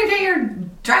you going to get your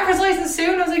driver's license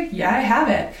soon? I was like, yeah, I have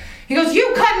it. He goes,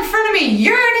 you cut in front of me,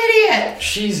 you're an idiot.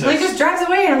 Jesus. Like, just drives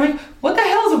away, and I'm like, what the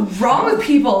hell is wrong with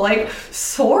people? Like,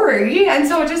 sorry. And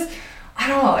so it just, I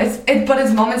don't know, but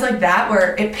it's moments like that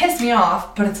where it pissed me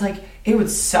off, but it's like, it would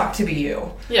suck to be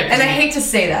you. Yeah. And I hate to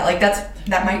say that. Like,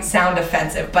 that might sound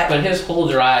offensive, but his whole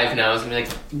drive now is going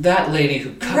to be like, that lady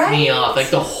who cut me off.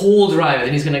 Like, the whole drive. And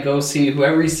then he's going to go see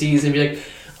whoever he sees and be like,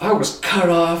 I was cut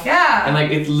off. Yeah. And, like,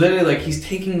 it's literally, like, he's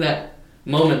taking that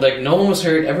moment. Like, no one was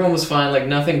hurt. Everyone was fine. Like,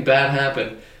 nothing bad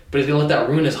happened. But he's going to let that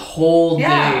ruin his whole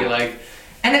day. Like...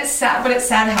 And it's sad, but it's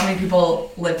sad how many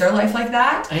people live their life like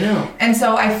that. I know. And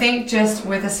so I think just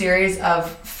with a series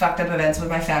of fucked up events with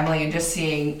my family and just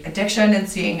seeing addiction and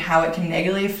seeing how it can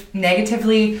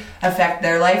negatively affect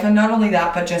their life, and not only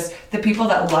that, but just the people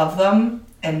that love them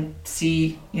and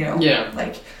see, you know,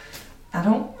 like, I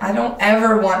don't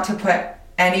ever want to put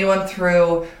anyone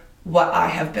through what I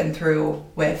have been through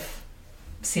with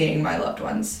seeing my loved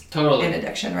ones in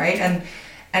addiction, right? And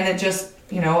it just...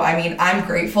 You know, I mean, I'm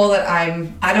grateful that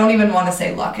I don't even want to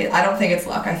say luck. I don't think it's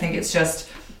luck. I think it's just,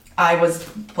 I was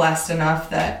blessed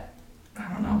enough that,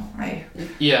 I don't know,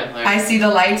 I see the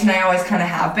light, and I always kind of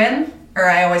have been, or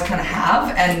I always kind of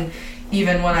have, and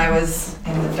even when I was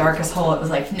in the darkest hole, it was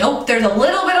like, nope, there's a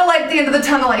little bit of light at the end of the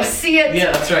tunnel, I see it.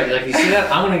 Yeah, that's right. Like, you see that?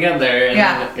 I'm going to get there,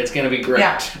 and it's going to be great.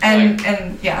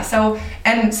 Yeah, so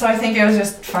I think it was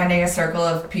just finding a circle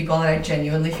of people that I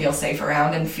genuinely feel safe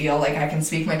around and feel like I can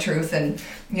speak my truth, and,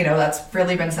 you know, that's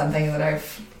really been something that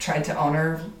I've tried to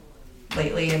honor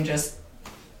lately, and just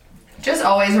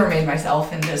always remain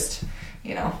myself, and just,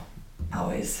 you know,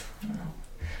 always, I don't know,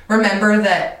 remember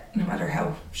that no matter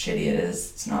how shitty it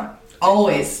is, it's not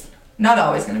always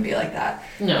going to be like that.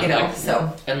 No, you know, like,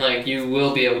 so. And, like, you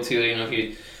will be able to, you know,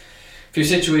 if your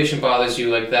situation bothers you,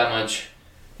 like, that much,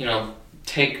 you know,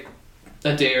 take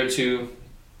a day or two,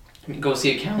 go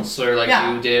see a counselor like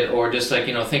you did, or just, like,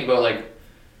 you know, think about, like,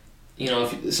 you know,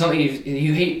 if something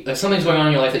you hate, like, something's going on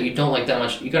in your life that you don't like that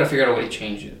much, you got to figure out a way to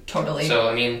change it. Totally. So,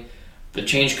 I mean, the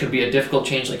change could be a difficult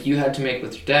change like you had to make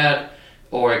with your dad,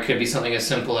 or it could be something as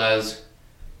simple as,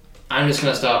 I'm just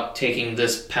going to stop taking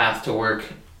this path to work,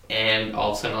 and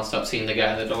all of a sudden I'll stop seeing the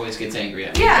guy that always gets angry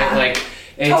at me. Yeah. Like,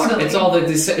 it's all that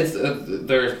it's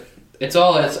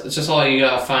just all you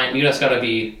gotta find. You just gotta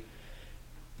be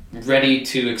ready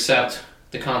to accept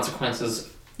the consequences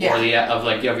of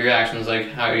your actions,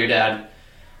 like how your dad,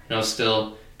 you know,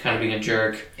 still kind of being a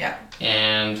jerk. Yeah.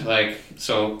 And, like,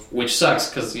 so, which sucks,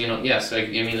 because, you know, yes, like,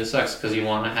 I mean, it sucks because you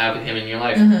want to have him in your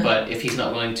life, but if he's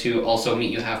not willing to also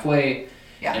meet you halfway,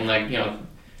 and, like, you know,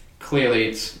 clearly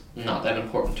it's not that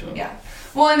important to him. Yeah.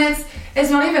 Well, and it's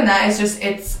not even that. It's just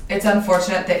it's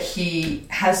unfortunate that he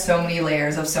has so many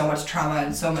layers of so much trauma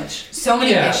and so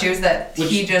many issues that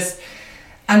he just,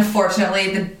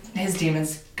 unfortunately, his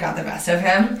demons got the best of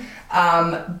him.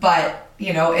 But,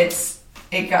 you know, it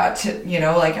got to, you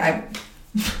know, like,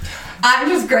 I'm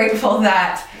just grateful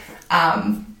that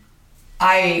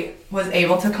I was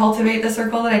able to cultivate the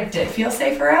circle that I did feel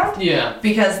safe around. Yeah.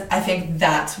 Because I think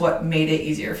that's what made it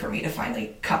easier for me to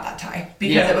finally cut that tie.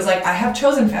 Because it was like, I have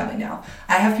chosen family now.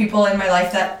 I have people in my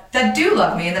life that do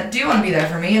love me and that do want to be there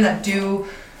for me and that do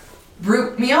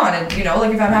root me on. And, you know,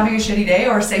 like, if I'm having a shitty day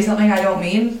or say something I don't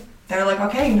mean, they're like,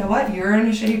 okay, you know what? You're in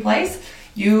a shitty place.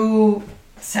 You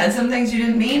said some things you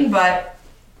didn't mean, but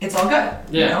it's all good,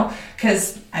 you know?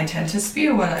 Because I tend to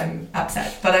spew when I'm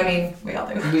upset. But, I mean, we all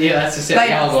do. Yeah, that's just it.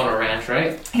 We all go on a rant,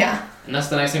 right? Yeah. And that's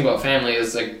the nice thing about family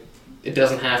is, like, it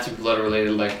doesn't have to be blood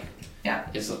related. Like,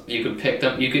 you could pick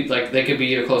them. You could, like, they could be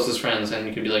your closest friends, and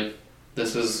you could be like,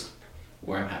 this is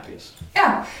where I'm happiest.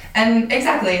 Yeah, and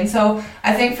exactly. And so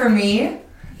I think for me,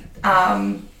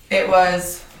 it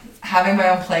was having my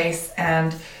own place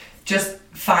and just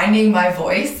finding my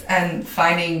voice and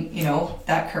finding, you know,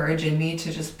 that courage in me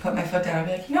to just put my foot down and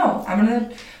be like, no, I'm going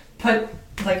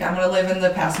to live in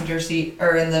the passenger seat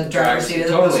or in the driver's seat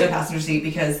as opposed to the passenger seat,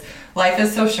 because life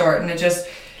is so short, and it just,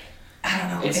 I don't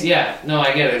know.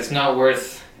 I get it. It's not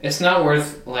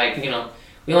worth, like, you know,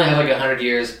 we only have like 100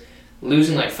 years,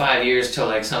 losing like 5 years to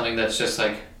like something that's just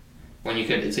like, when you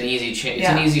could, it's an easy change, it's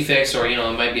an easy fix, or, you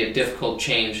know, it might be a difficult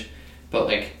change, but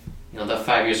like, you know, that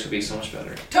 5 years could be so much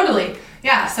better. Totally.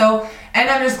 Yeah. So, and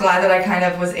I'm just glad that I kind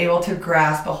of was able to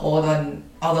grasp a hold on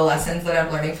all the lessons that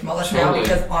I'm learning from all this now,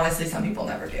 because honestly, some people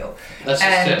never do. That's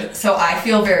just it. So I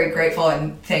feel very grateful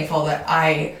and thankful that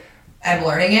I am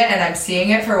learning it and I'm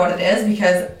seeing it for what it is,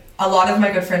 because a lot of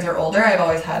my good friends are older. I've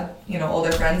always had, you know,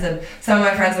 older friends, and some of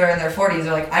my friends that are in their 40s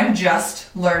are like, I'm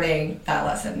just learning that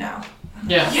lesson now.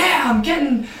 Yeah. Yeah, I'm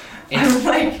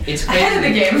like, it's crazy. Ahead of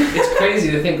the game. It's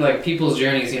crazy to think, like, people's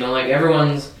journeys, you know, like,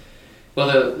 everyone's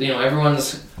going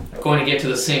to get to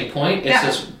the same point. It's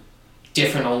just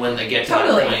different on when they get to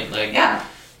that point. Like,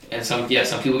 and some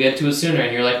people get to it sooner,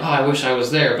 and you're like, oh, I wish I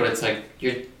was there, but it's like,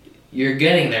 you're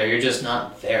getting there, you're just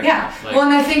not there. Yeah. Like, well,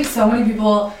 and I think so many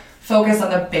people focus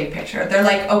on the big picture. They're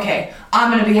like, okay,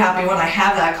 I'm going to be happy when I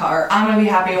have that car. I'm going to be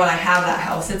happy when I have that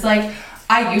house. It's like,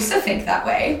 I used to think that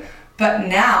way, but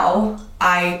now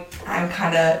I'm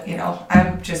kind of, you know,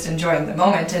 I'm just enjoying the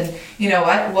moment. And you know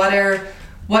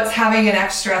what's having an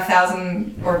extra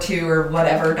 $1,000 or $2,000 or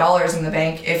whatever dollars in the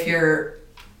bank if you're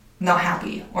not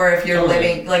happy, or if you're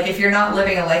living, like if you're not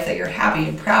living a life that you're happy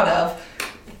and proud of.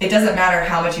 It doesn't matter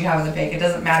how much you have in the bank. It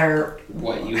doesn't matter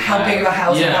how big of a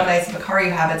house or how nice of a car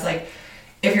you have. It's like,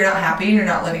 if you're not happy and you're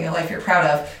not living a life you're proud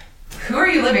of, who are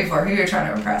you living for? Who are you trying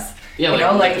to impress?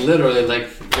 Yeah, like literally, like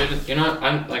you're not.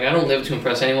 I'm like, I don't live to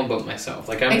impress anyone but myself.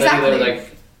 Like I'm exactly.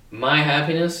 Like my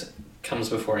happiness comes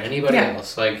before anybody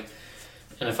else. Like,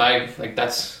 and if I like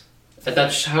that's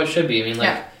how it should be. I mean,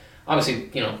 like obviously,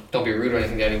 you know, don't be rude or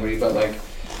anything to anybody, but like,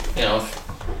 you know.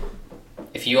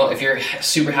 If you're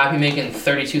super happy making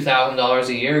 $32,000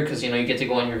 a year because, you know, you get to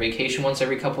go on your vacation once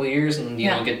every couple of years and you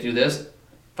don't get to do this,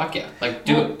 fuck yeah, like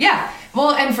do it. Yeah.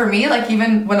 Well, and for me, like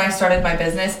even when I started my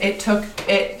business,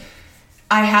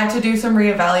 I had to do some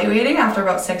reevaluating after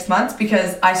about 6 months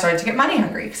because I started to get money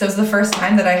hungry. Because it was the first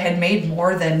time that I had made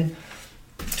more than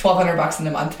 $1,200 in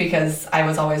a month because I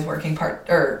was always working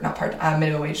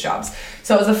minimum wage jobs.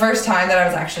 So it was the first time that I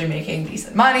was actually making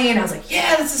decent money, and I was like,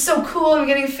 yeah, this is so cool. I'm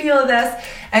getting a feel of this.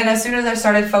 And as soon as I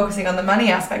started focusing on the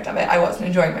money aspect of it, I wasn't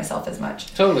enjoying myself as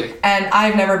much. Totally. And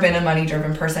I've never been a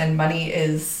money-driven person. Money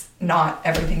is not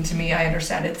everything to me. I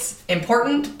understand it's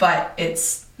important, but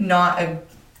it's not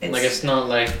it's not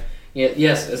like,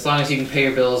 yes, as long as you can pay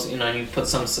your bills, you know, and you put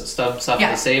some stuff in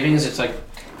the savings, it's like,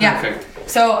 perfect.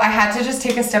 So I had to just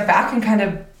take a step back and kind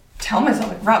of tell myself,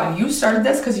 like, Robin, you started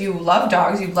this because you love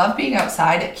dogs, you love being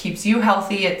outside, it keeps you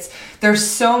healthy. There's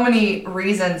so many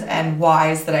reasons and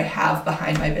whys that I have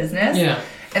behind my business. Yeah.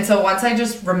 And so once I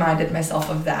just reminded myself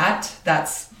of that,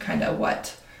 that's kind of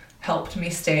what helped me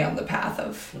stay on the path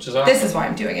of, which is awesome. This is why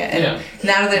I'm doing it. And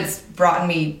now that it's brought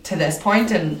me to this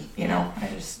point, and you know,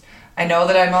 I know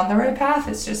that I'm on the right path.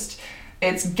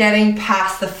 It's getting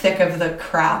past the thick of the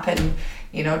crap and,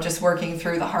 you know, just working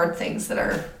through the hard things that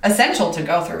are essential to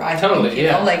go through. I think, you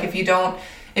know, like if you don't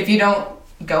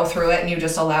go through it and you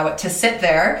just allow it to sit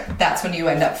there, that's when you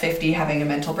end up 50 having a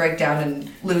mental breakdown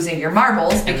and losing your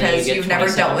marbles because you've never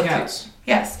dealt with it.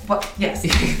 Yes. Well, yes.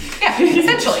 Yeah,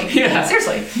 essentially. Yeah.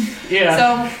 Seriously. Yeah.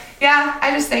 So, yeah,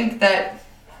 I just think that,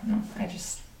 I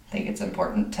just think it's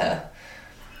important to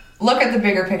look at the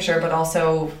bigger picture, but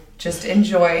also just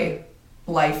enjoy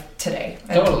life today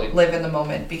and live in the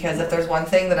moment, because if there's one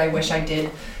thing that I wish I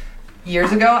did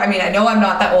years ago, I mean, I know I'm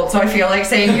not that old, so I feel like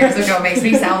saying years ago makes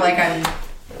me sound like I'm,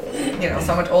 you know,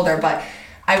 so much older, but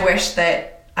I wish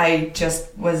that I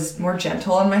just was more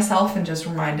gentle on myself and just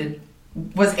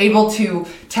was able to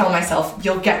tell myself,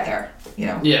 you'll get there, you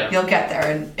know, you'll get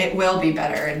there and it will be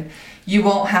better and you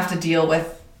won't have to deal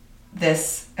with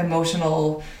this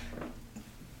emotional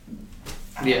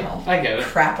I get it,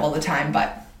 crap all the time,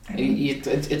 but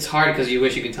it's hard because you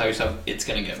wish you could tell yourself it's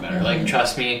gonna get better. Mm-hmm. Like,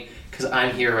 trust me, because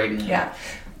I'm here right now. Yeah,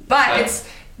 but it's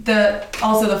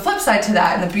also the flip side to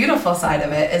that, and the beautiful side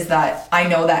of it is that I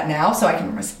know that now, so I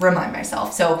can remind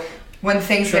myself. So when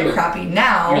things get crappy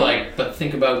now, you're like, but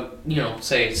think about, you know,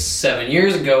 say 7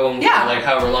 years ago, when like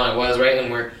however long it was, right?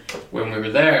 And when we were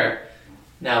there,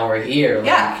 now we're here.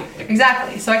 Like,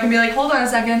 exactly. So I can be like, hold on a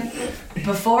second,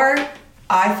 before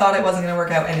I thought it wasn't going to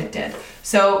work out, and it did.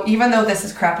 So even though this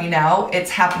is crappy now, it's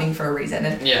happening for a reason.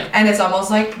 And it's almost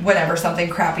like whenever something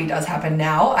crappy does happen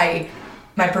now,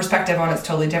 my perspective on it's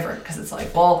totally different, because it's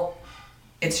like, well,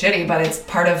 it's shitty, but it's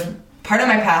part of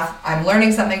my path. I'm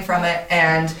learning something from it,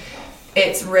 and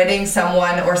it's ridding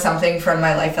someone or something from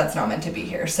my life that's not meant to be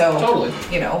here. So,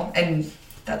 you know, and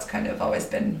that's kind of always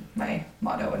been my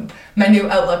motto and my new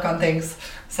outlook on things.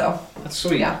 So that's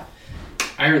sweet. Yeah.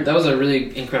 That was a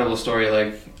really incredible story.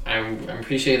 Like, I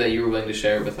appreciate that you were willing to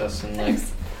share it with us. And like,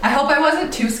 I hope I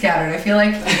wasn't too scattered. I feel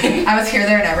like I was here,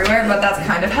 there, and everywhere, but that's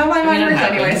kind of how my mind works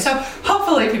anyway. So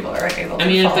hopefully people are able to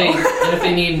follow. If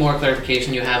they need more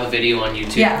clarification, you have a video on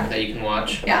YouTube that you can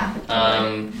watch. Yeah.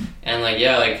 And like,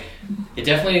 it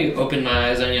definitely opened my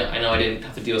eyes. I know I didn't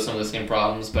have to deal with some of the same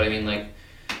problems, but I mean, like,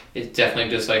 it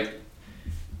definitely just like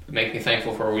make me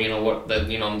thankful for, you know,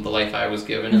 the life I was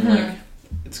given, and like,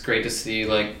 it's great to see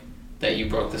like that you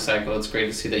broke the cycle. It's great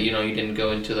to see that, you know, you didn't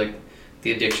go into like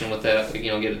the addiction with that,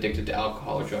 you know, get addicted to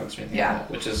alcohol or drugs or anything like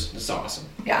that, which is awesome.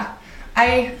 Yeah.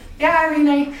 I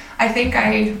think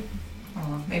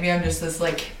maybe I'm just this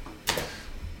like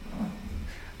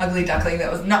ugly duckling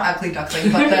that was not ugly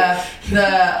duckling, but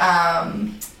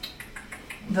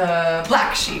the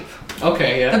black sheep.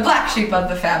 Okay, yeah. The black sheep of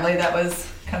the family that was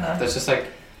kind of. That's just like,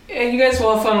 yeah, you guys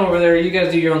will have fun over there. You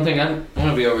guys do your own thing. I'm gonna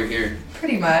want to be over here.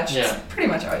 Pretty much. Yeah. It's pretty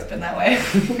much always been that way.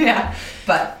 Yeah.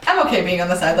 But I'm okay being on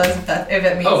the sidelines if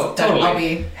it means totally. that I'll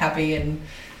be happy and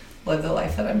live the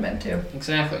life that I'm meant to.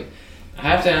 Exactly. I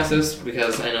have to ask this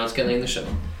because I know it's getting in the show.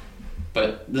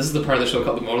 But this is the part of the show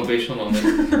called the motivational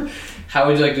moment. How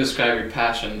would you like to describe your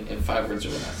passion in 5 words or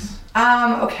less?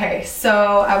 Okay,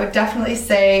 so I would definitely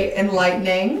say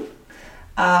enlightening,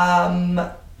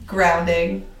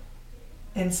 grounding,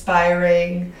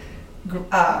 inspiring,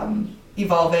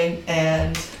 evolving,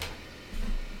 and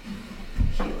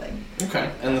healing. Okay,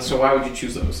 and so why would you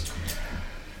choose those?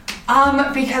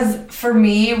 Because for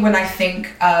me, when I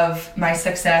think of my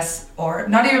success, or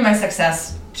not even my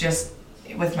success just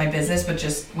with my business, but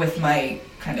just with my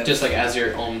kind of... Just like as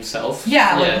your own self?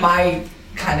 Yeah, like my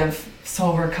kind of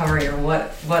soul recovery or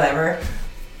whatever.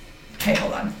 Okay,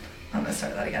 hold on. I'm going to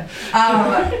start that again.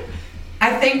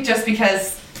 I think just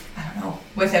because, I don't know,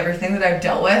 with everything that I've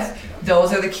dealt with,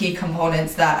 those are the key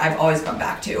components that I've always gone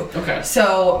back to. Okay.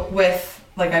 So with,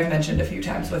 like I've mentioned a few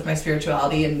times, with my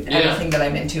spirituality and everything that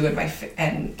I'm into and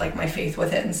my faith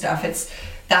with it and stuff,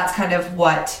 that's kind of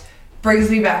what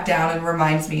brings me back down and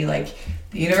reminds me, like,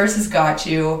 the universe has got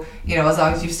you, as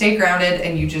long as you stay grounded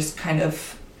and you just kind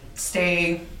of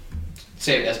stay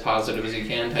as positive as you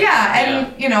can. And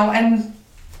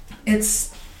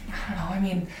it's, I don't know, I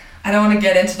mean, I don't want to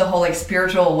get into the whole like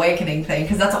spiritual awakening thing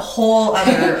because that's a whole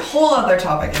other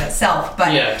topic in itself.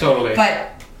 But yeah, totally.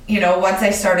 But once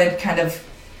I started kind of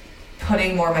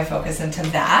putting more of my focus into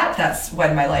that, that's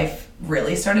when my life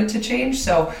really started to change.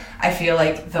 So I feel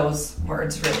like those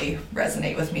words really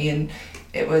resonate with me, and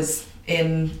it was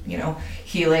in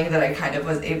healing that I kind of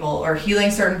was able, or healing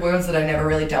certain wounds that I never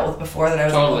really dealt with before, that I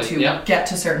was able to get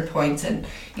to certain points, and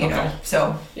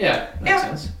so makes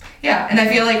sense. Yeah, and I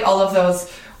feel like all of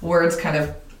those words kind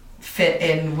of fit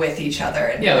in with each other,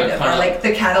 and are like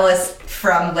the catalyst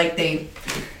from like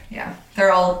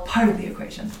they're all part of the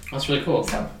equation. That's really cool.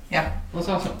 So yeah, that's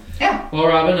awesome. Yeah. Well,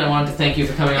 Robin, I wanted to thank you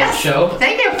for coming on the show.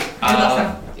 Thank you.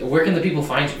 Where can the people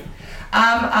find you?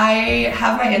 I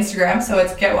have my Instagram, so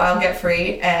it's Get Wild Get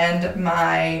Free, and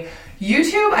my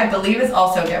YouTube, I believe, is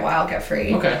also Get Wild Get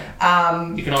Free. Okay.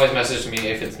 You can always message me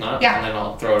if it's not, and then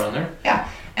I'll throw it on there. Yeah.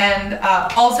 And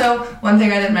also, one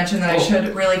thing I didn't mention that I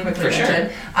should really quickly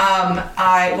mention,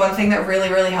 one thing that really,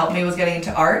 really helped me was getting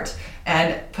into art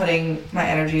and putting my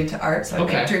energy into art. So I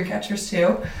make dream catchers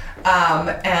too.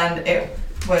 And it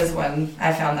was when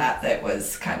I found that it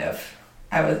was kind of...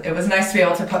 it was nice to be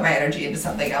able to put my energy into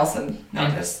something else and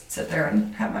not just sit there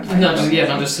and have my mind. Not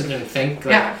just sit there and think.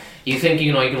 Like, you think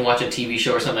you can watch a TV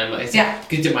show or something. Like,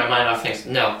 get my mind off things.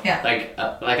 No. Yeah.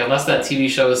 Like unless that TV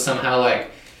show is somehow like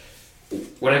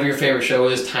whatever your favorite show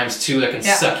is times 2 that can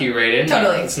suck you right in.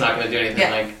 Totally. Like, it's not going to do anything.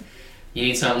 Yeah. Like you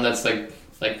need something that's like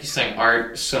you're saying,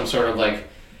 art, some sort of like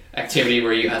activity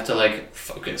where you have to like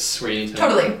focus, where you need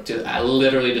to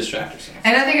literally distract yourself.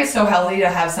 And I think it's so healthy to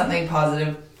have something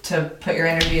positive to put your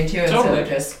energy into instead of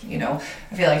just,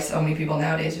 I feel like so many people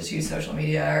nowadays just use social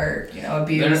media or,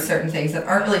 abuse certain things that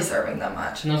aren't really serving them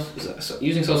much. No, so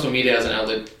using social media as an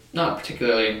outlet, not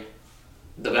particularly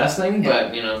the best thing,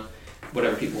 but,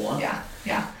 whatever people want.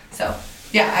 Yeah. So,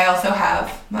 I also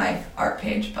have my art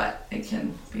page, but it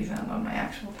can be found on my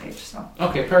actual page, so.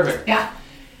 Okay, perfect. Yeah.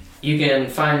 You can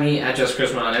find me at Just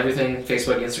Chrisman on everything,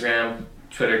 Facebook, Instagram,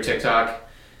 Twitter, TikTok.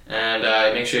 And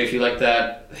make sure if you like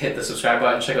that, hit the subscribe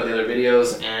button, check out the other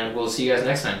videos, and we'll see you guys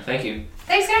next time. Thank you.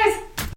 Thanks, guys.